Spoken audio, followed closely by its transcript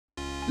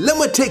let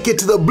me take you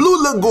to the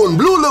Blue Lagoon.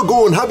 Blue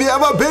Lagoon, have you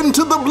ever been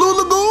to the Blue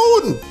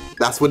Lagoon?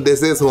 That's what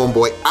this is,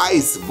 homeboy.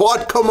 Ice,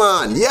 vodka,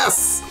 man,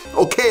 yes.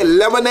 Okay,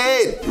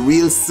 lemonade,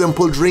 real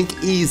simple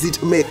drink, easy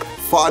to make,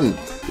 fun.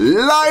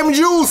 Lime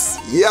juice,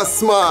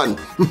 yes, man.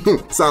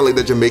 Sound like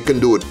the Jamaican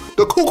dude.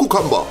 The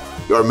cucumber.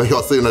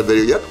 You're seeing that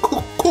video yet?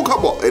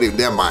 Cucumber. Anyway,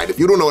 never mind. If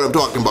you don't know what I'm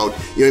talking about,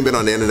 you ain't been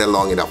on the internet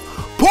long enough.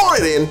 Pour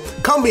it in,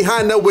 come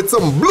behind that with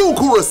some blue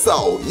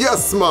Curacao.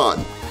 Yes,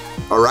 man.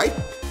 All right,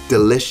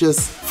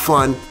 delicious,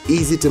 fun,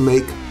 easy to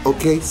make,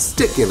 okay?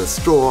 Stick in a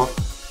straw.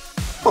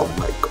 Oh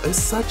my God,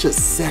 it's such a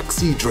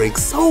sexy drink,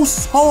 so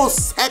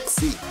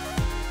sexy.